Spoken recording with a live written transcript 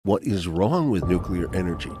What is wrong with nuclear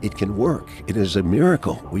energy? It can work. It is a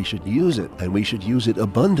miracle. We should use it, and we should use it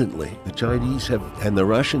abundantly. The Chinese have, and the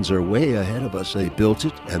Russians are way ahead of us. They built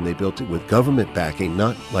it, and they built it with government backing,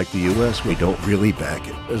 not like the U.S. We don't really back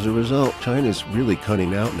it. As a result, China's really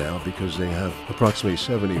cutting out now because they have approximately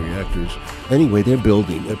 70 reactors. Anyway, they're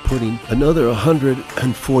putting another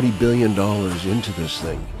 $140 billion into this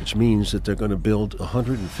thing, which means that they're going to build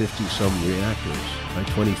 150 some reactors by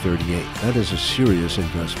 2038. That is a serious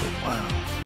investment. Wow.